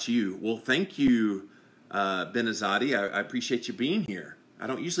to watch you. Well, thank you, Benazati. I appreciate you being here. I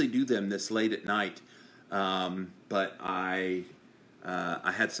don't usually do them this late at night, but I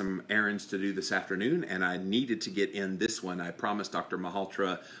had some errands to do this afternoon, and I needed to get in this one. I promised Dr.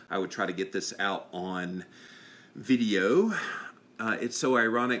 Maholtra I would try to get this out on video. It's so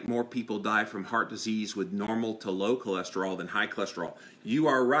ironic more people die from heart disease with normal to low cholesterol than high cholesterol. You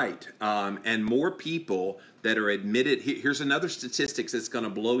are right. And more people that are admitted. Here's another statistics that's going to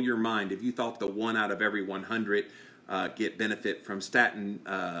blow your mind. If you thought the 1 out of every 100 get benefit from statin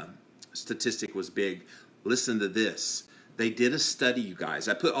statistic was big, listen to this. They did a study, you guys.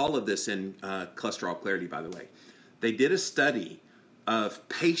 I put all of this in Cholesterol Clarity, by the way. They did a study of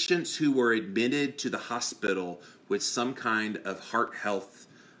patients who were admitted to the hospital with some kind of heart health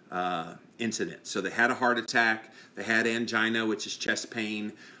incident. So they had a heart attack, they had angina, which is chest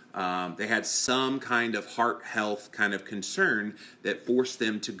pain, they had some kind of heart health kind of concern that forced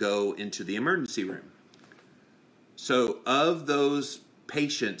them to go into the emergency room. So of those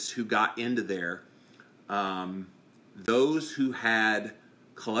patients who got into there, those who had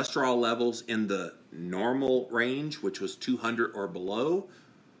cholesterol levels in the normal range, which was 200 or below,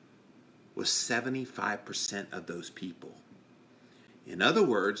 was 75% of those people. In other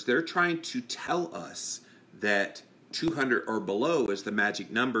words, they're trying to tell us that 200 or below is the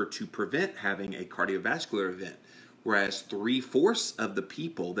magic number to prevent having a cardiovascular event, whereas 3/4 of the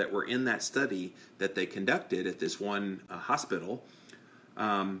people that were in that study that they conducted at this one hospital,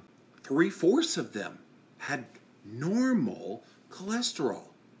 3/4 of them had normal cholesterol.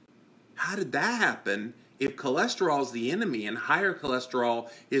 How did that happen? If cholesterol is the enemy and higher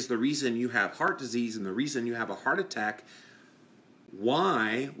cholesterol is the reason you have heart disease and the reason you have a heart attack,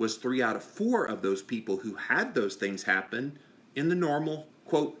 why was 3 out of 4 of those people who had those things happen in the normal,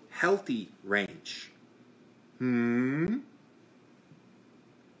 quote, healthy range? The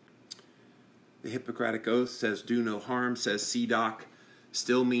Hippocratic Oath says, do no harm, says CDOC.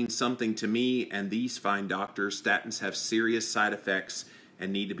 Still means something to me and these fine doctors. Statins have serious side effects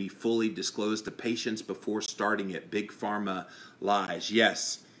and need to be fully disclosed to patients before starting it. Big Pharma lies.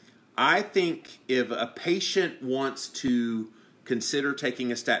 Yes, I think if a patient wants to consider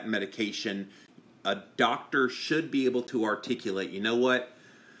taking a statin medication, a doctor should be able to articulate, you know what?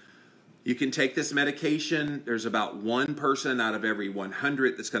 You can take this medication. There's about 1 person out of every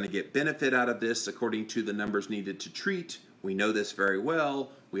 100 that's going to get benefit out of this according to the numbers needed to treat. We know this very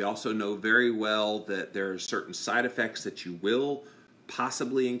well. We also know very well that there are certain side effects that you will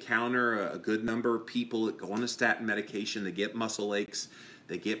possibly encounter. A good number of people that go on a statin medication, they get muscle aches,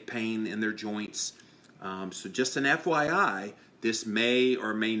 they get pain in their joints. So just an FYI, this may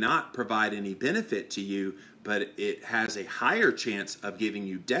or may not provide any benefit to you, but it has a higher chance of giving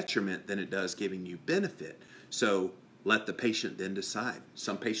you detriment than it does giving you benefit. So let the patient then decide.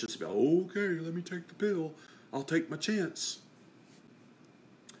 Some patients will be, okay, let me take the pill. I'll take my chance.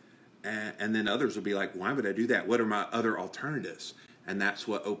 And then others will be like, why would I do that? What are my other alternatives? And that's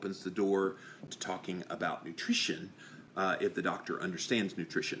what opens the door to talking about nutrition if the doctor understands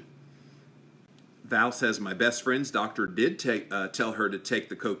nutrition. Val says, my best friend's doctor did tell her to take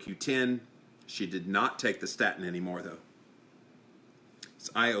the CoQ10. She did not take the statin anymore, though. It's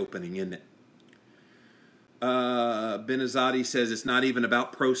eye-opening, isn't it? Benazati says, it's not even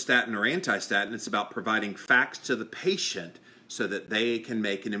about pro-statin or anti-statin. It's about providing facts to the patient so that they can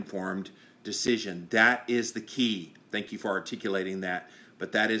make an informed decision. That is the key. Thank you for articulating that.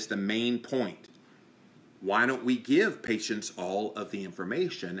 But that is the main point. Why don't we give patients all of the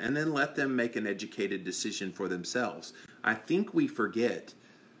information and then let them make an educated decision for themselves? I think we forget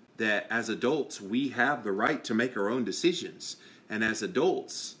that as adults, we have the right to make our own decisions. And as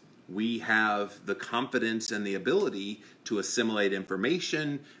adults, we have the confidence and the ability to assimilate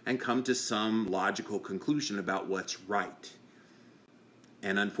information and come to some logical conclusion about what's right.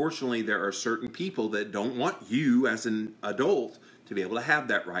 And unfortunately, there are certain people that don't want you as an adult to be able to have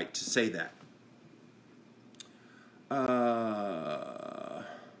that right to say that.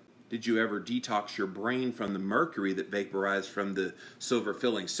 Did you ever detox your brain from the mercury that vaporized from the silver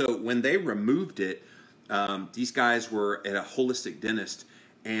filling? So when they removed it, these guys were at a holistic dentist,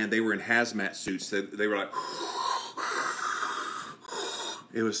 and they were in hazmat suits. They were like,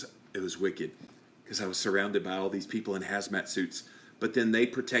 it was wicked, because I was surrounded by all these people in hazmat suits. But then they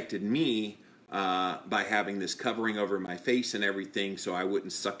protected me by having this covering over my face and everything, so I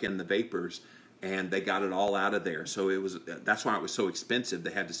wouldn't suck in the vapors. And they got it all out of there. So that's why it was so expensive.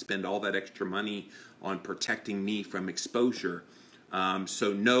 They had to spend all that extra money on protecting me from exposure.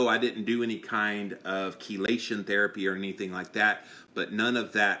 So no, I didn't do any kind of chelation therapy or anything like that. But none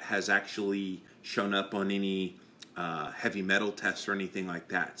of that has actually shown up on any heavy metal tests or anything like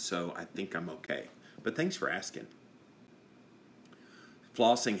that. So I think I'm okay. But thanks for asking.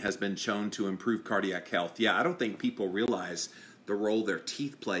 Flossing has been shown to improve cardiac health. Yeah, I don't think people realize the role their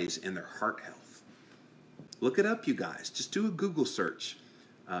teeth plays in their heart health. Look it up, you guys. Just do a Google search.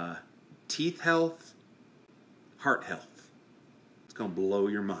 Teeth health, heart health. It's going to blow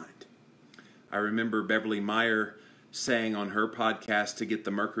your mind. I remember Beverly Meyer saying on her podcast to get the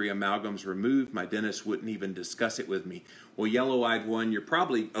mercury amalgams removed, my dentist wouldn't even discuss it with me. Well, yellow-eyed one, you're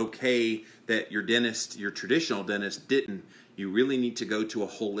probably okay that your dentist, your traditional dentist, didn't. You really need to go to a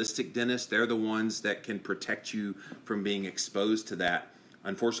holistic dentist. They're the ones that can protect you from being exposed to that.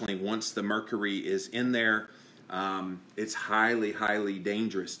 Unfortunately, once the mercury is in there, it's highly, highly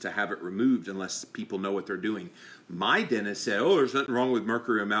dangerous to have it removed unless people know what they're doing. My dentist said, oh, there's nothing wrong with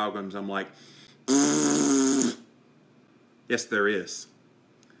mercury amalgams. I'm like, yes, there is.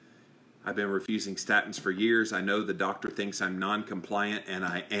 I've been refusing statins for years. I know the doctor thinks I'm non-compliant, and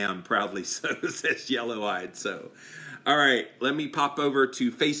I am, proudly so, says Yellow-Eyed. So, all right, let me pop over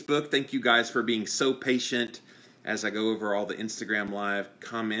to Facebook. Thank you guys for being so patient as I go over all the Instagram Live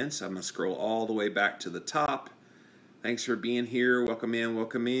comments. I'm going to scroll all the way back to the top. Thanks for being here. Welcome in,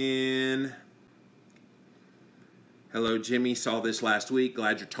 welcome in. Hello, Jimmy. Saw this last week.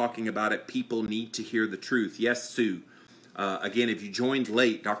 Glad you're talking about it. People need to hear the truth. Yes, Sue. Again, if you joined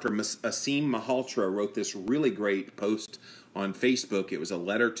late, Dr. Aseem Maholtra wrote this really great post on Facebook. It was a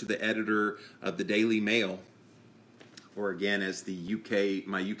letter to the editor of the Daily Mail, or again, as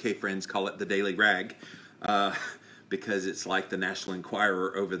my UK friends call it, the Daily Rag. Because it's like the National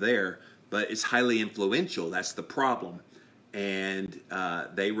Enquirer over there, but it's highly influential. That's the problem. And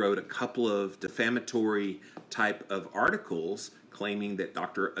they wrote a couple of defamatory type of articles claiming that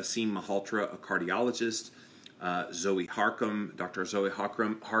Dr. Aseem Maholtra, a cardiologist, Zoe Harcombe, Dr. Zoe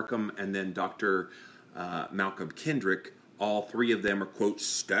Harcombe, and then Dr. Malcolm Kendrick, all three of them are, quote,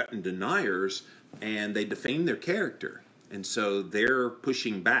 statin deniers, and they defame their character. And so they're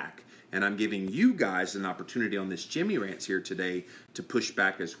pushing back. And I'm giving you guys an opportunity on this Jimmy Rants here today to push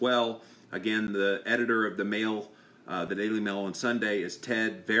back as well. Again, the editor of the Mail, the Daily Mail on Sunday is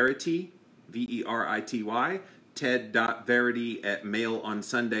Ted Verity, V-E-R-I-T-Y.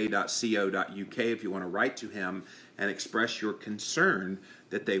 ted.verity@mailonsunday.co.uk if you want to write to him and express your concern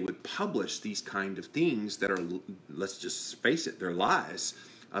that they would publish these kind of things that are, let's just face it, they're lies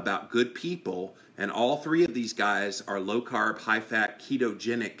about good people. And all three of these guys are low-carb, high-fat,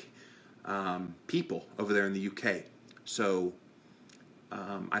 ketogenic people over there in the UK. So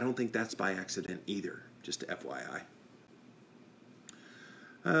I don't think that's by accident either, just FYI.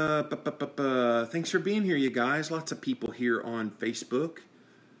 Thanks for being here, you guys. Lots of people here on Facebook.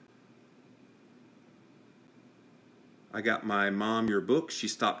 I got my mom your book. She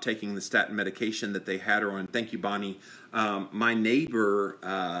stopped taking the statin medication that they had her on. Thank you, Bonnie. My neighbor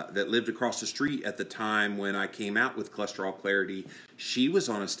that lived across the street at the time when I came out with Cholesterol Clarity, she was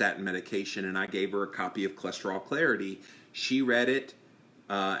on a statin medication, and I gave her a copy of Cholesterol Clarity. She read it,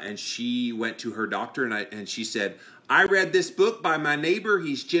 and she went to her doctor, and she said, I read this book by my neighbor.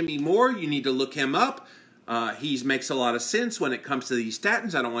 He's Jimmy Moore. You need to look him up. He makes a lot of sense when it comes to these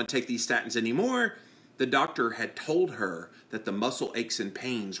statins. I don't want to take these statins anymore. The doctor had told her that the muscle aches and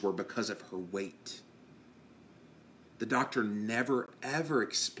pains were because of her weight. The doctor never, ever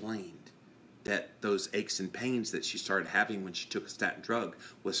explained that those aches and pains that she started having when she took a statin drug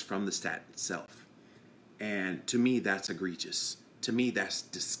was from the statin itself. And to me, that's egregious. To me, that's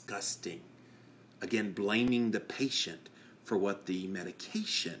disgusting. Again, blaming the patient for what the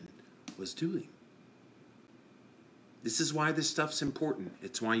medication was doing. This is why this stuff's important.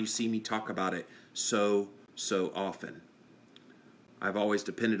 It's why you see me talk about it so often. I've always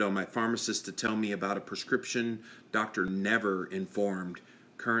depended on my pharmacist to tell me about a prescription. Doctor never informed.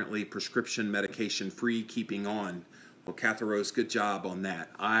 Currently prescription medication free, keeping on. Well, Catherose, good job on that.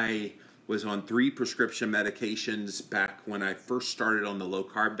 I was on 3 prescription medications back when I first started on the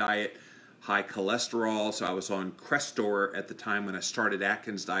low-carb diet. High cholesterol, so I was on Crestor at the time when I started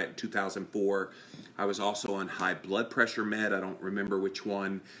Atkins diet in 2004. I was also on high blood pressure med, I don't remember which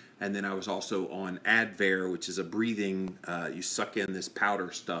one. And then I was also on Advair, which is a breathing, you suck in this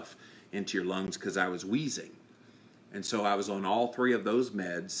powder stuff into your lungs because I was wheezing. And so I was on all 3 of those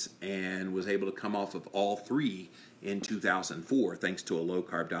meds and was able to come off of all 3 in 2004 thanks to a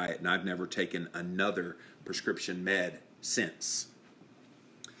low-carb diet. And I've never taken another prescription med since.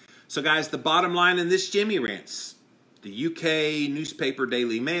 So guys, the bottom line in this Jimmy Rants, the UK newspaper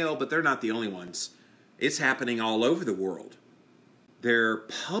Daily Mail, but they're not the only ones. It's happening all over the world. They're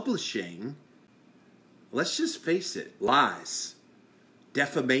publishing, let's just face it, lies,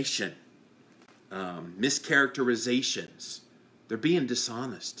 defamation, mischaracterizations. They're being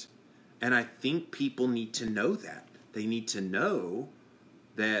dishonest. And I think people need to know that. They need to know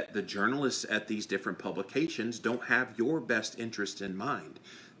that the journalists at these different publications don't have your best interest in mind.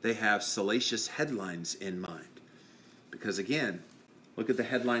 They have salacious headlines in mind. Because again, look at the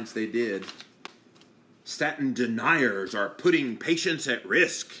headlines they did. Statin deniers are putting patients at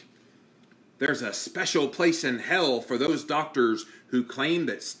risk. There's a special place in hell for those doctors who claim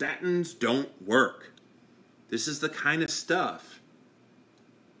that statins don't work. This is the kind of stuff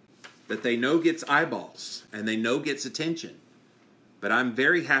that they know gets eyeballs and they know gets attention. But I'm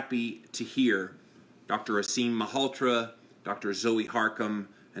very happy to hear Dr. Aseem Maholtra, Dr. Zoe Harcombe,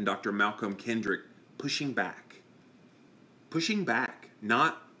 and Dr. Malcolm Kendrick pushing back,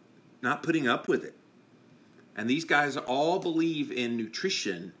 not putting up with it. And these guys all believe in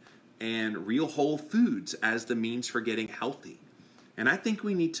nutrition and real whole foods as the means for getting healthy. And I think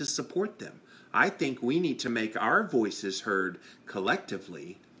we need to support them. I think we need to make our voices heard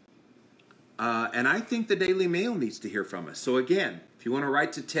collectively. And I think the Daily Mail needs to hear from us. So again, if you want to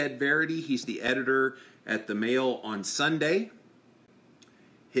write to Ted Verity, he's the editor at the Mail on Sunday.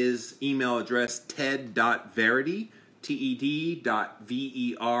 His email address, ted.verity,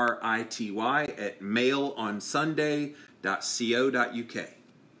 ted.verity at mailonsunday.co.uk.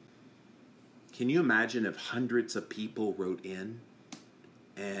 Can you imagine if hundreds of people wrote in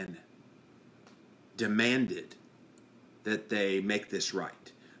and demanded that they make this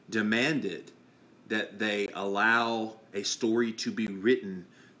right, demanded that they allow a story to be written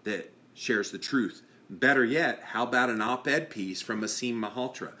that shares the truth? Better yet, how about an op-ed piece from Aseem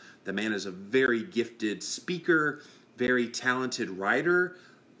Maholtra? The man is a very gifted speaker, very talented writer.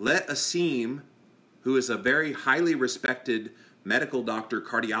 Let Aseem, who is a very highly respected medical doctor,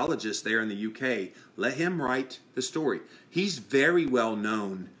 cardiologist there in the UK, let him write the story. He's very well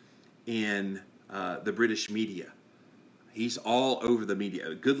known in the British media. He's all over the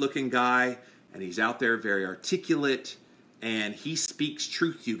media. A good-looking guy, and he's out there very articulate, and he speaks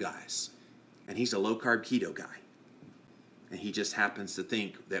truth, you guys. And he's a low-carb keto guy. And he just happens to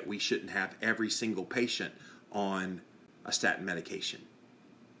think that we shouldn't have every single patient on a statin medication.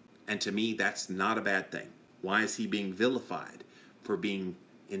 And to me, that's not a bad thing. Why is he being vilified? For being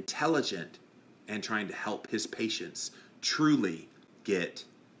intelligent and trying to help his patients truly get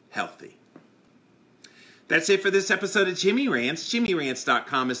healthy. That's it for this episode of Jimmy Rants.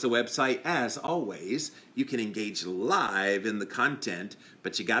 JimmyRants.com is the website. As always, you can engage live in the content,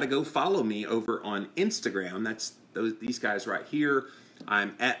 but you got to go follow me over on Instagram. That's these guys right here.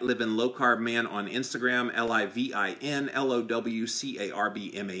 I'm at Living Low Carb Man on Instagram,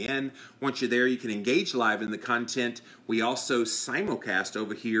 LIVINLOWCARBMAN. Once you're there, you can engage live in the content. We also simulcast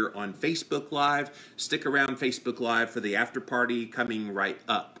over here on Facebook Live. Stick around Facebook Live for the after party coming right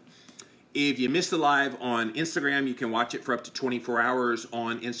up. If you missed the live on Instagram, you can watch it for up to 24 hours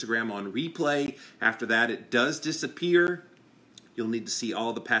on Instagram on replay. After that, it does disappear. You'll need to see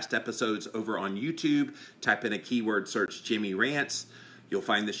all the past episodes over on YouTube. Type in a keyword search Jimmy Rants. You'll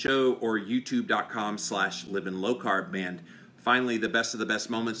find the show, or youtube.com/livinglowcarbman. Finally, the best of the best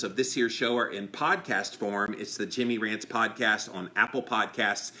moments of this here show are in podcast form. It's the Jimmy Rants podcast on Apple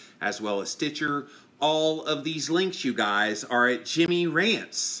Podcasts as well as Stitcher. All of these links, you guys, are at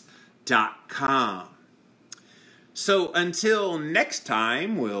jimmyrants.com. So until next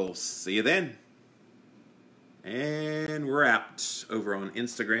time, we'll see you then. And we're out over on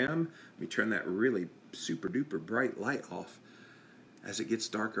Instagram. Let me turn that really super duper bright light off. As it gets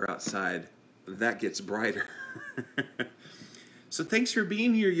darker outside, that gets brighter. So thanks for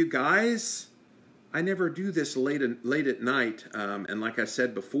being here, you guys. I never do this late at night. And like I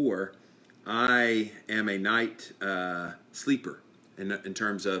said before, I am a night sleeper in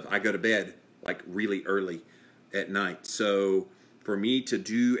terms of I go to bed like really early at night. So for me to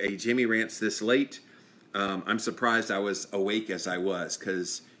do a Jimmy Rants this late, I'm surprised I was awake as I was,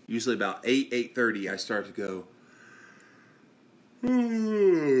 because usually about 8:30 I start to go,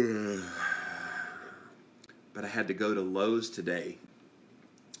 but I had to go to Lowe's today.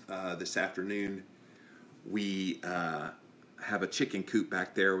 This afternoon, we have a chicken coop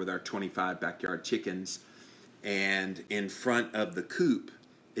back there with our 25 backyard chickens, and in front of the coop,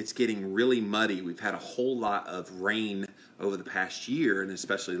 it's getting really muddy. We've had a whole lot of rain over the past year, and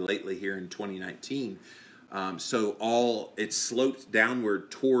especially lately here in 2019. So it's sloped downward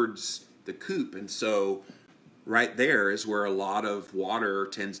towards the coop, and so right there is where a lot of water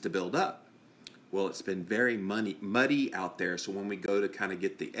tends to build up. Well, it's been very muddy out there, so when we go to kind of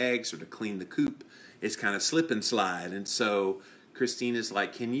get the eggs or to clean the coop, it's kind of slip and slide. And so Christina's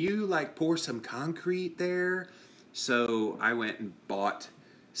like, can you like pour some concrete there? So I went and bought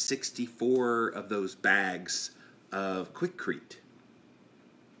 64 of those bags of Quickcrete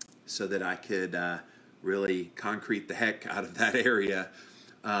so that I could really concrete the heck out of that area.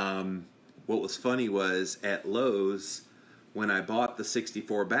 What was funny was at Lowe's, when I bought the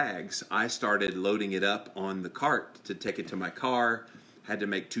 64 bags, I started loading it up on the cart to take it to my car. Had to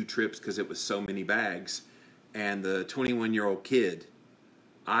make 2 trips because it was so many bags. And the 21-year-old kid,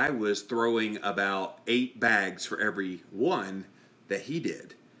 I was throwing about 8 bags for every one that he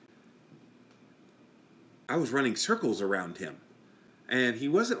did. I was running circles around him. And he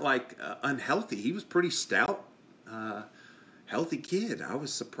wasn't like unhealthy. He was pretty stout, healthy kid. I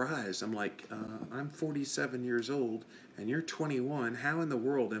was surprised. I'm like, I'm 47 years old and you're 21. How in the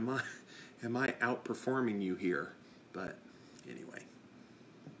world am I outperforming you here? But anyway,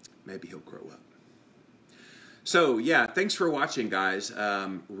 maybe he'll grow up. So yeah, thanks for watching, guys.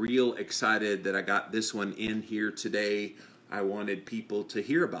 Real excited that I got this one in here today. I wanted people to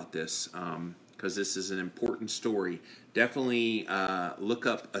hear about this because this is an important story. Definitely look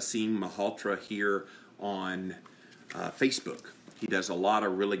up Aseem Maholtra here on Facebook. He does a lot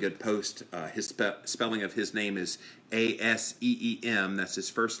of really good posts. His spelling of his name is A-S-E-E-M. That's his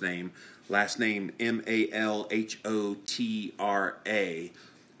first name. Last name M-A-L-H-O-T-R-A.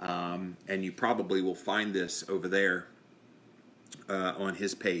 And you probably will find this over there on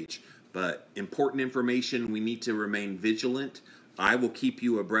his page. But important information. We need to remain vigilant. I will keep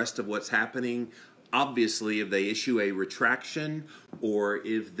you abreast of what's happening. Obviously, if they issue a retraction or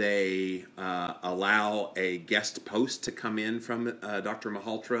if they allow a guest post to come in from Dr.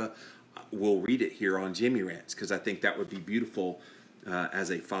 Maholtra, we'll read it here on Jimmy Rants because I think that would be beautiful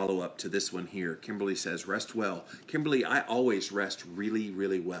as a follow-up to this one here. Kimberly says, rest well. Kimberly, I always rest really,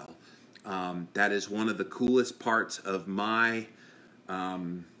 really well. That is one of the coolest parts of my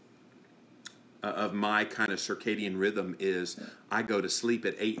kind of circadian rhythm is I go to sleep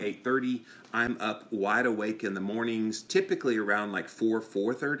at 8:30. I'm up wide awake in the mornings, typically around like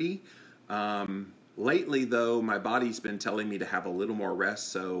 4:30. Lately, though, my body's been telling me to have a little more rest.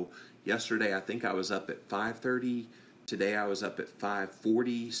 So yesterday, I think I was up at 5:30. Today, I was up at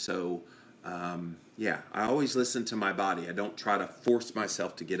 5:40. So yeah, I always listen to my body. I don't try to force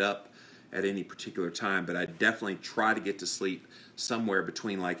myself to get up at any particular time, but I definitely try to get to sleep somewhere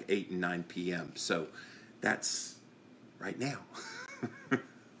between like 8 and 9 p.m. So that's right now.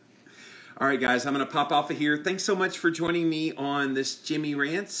 All right, guys, I'm going to pop off of here. Thanks so much for joining me on this Jimmy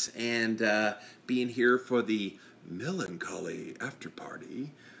Rants and being here for the melancholy after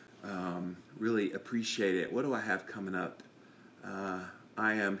party. Really appreciate it. What do I have coming up?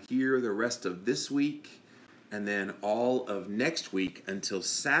 I am here the rest of this week and then all of next week until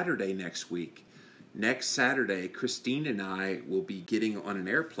Saturday next week. Next Saturday, Christine and I will be getting on an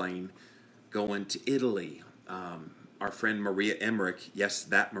airplane going to Italy. Our friend Maria Emmerich, yes,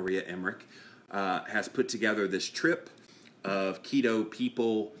 that Maria Emmerich, has put together this trip of keto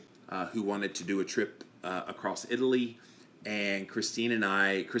people who wanted to do a trip across Italy. And Christine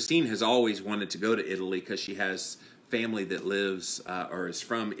has always wanted to go to Italy because she has family that lives or is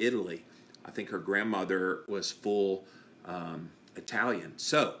from Italy. I think her grandmother was full Italian.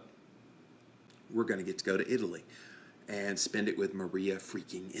 So we're going to get to go to Italy and spend it with Maria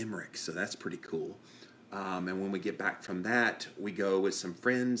freaking Emmerich. So that's pretty cool. And when we get back from that, we go with some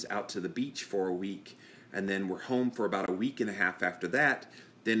friends out to the beach for a week. And then we're home for about a week and a half after that.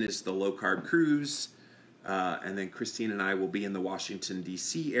 Then is the low-carb cruise. And then Christine and I will be in the Washington,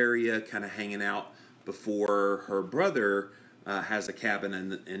 D.C. area, kind of hanging out before her brother has a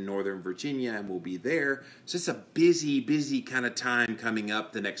cabin in Northern Virginia, and we'll be there. So it's a busy, busy kind of time coming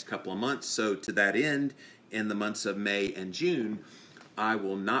up the next couple of months. So to that end, in the months of May and June, I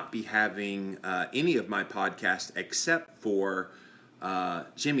will not be having any of my podcasts except for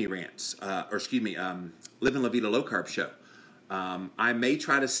Jimmy Rants, Living La Vida Low Carb Show. I may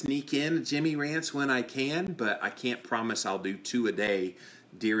try to sneak in Jimmy Rants when I can, but I can't promise I'll do 2 a day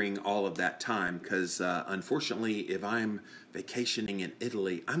during all of that time because, unfortunately, if I'm vacationing in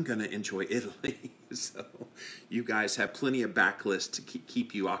Italy, I'm going to enjoy Italy. So you guys have plenty of backlist to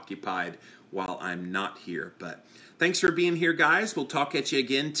keep you occupied while I'm not here. But thanks for being here, guys. We'll talk at you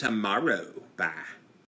again tomorrow. Bye.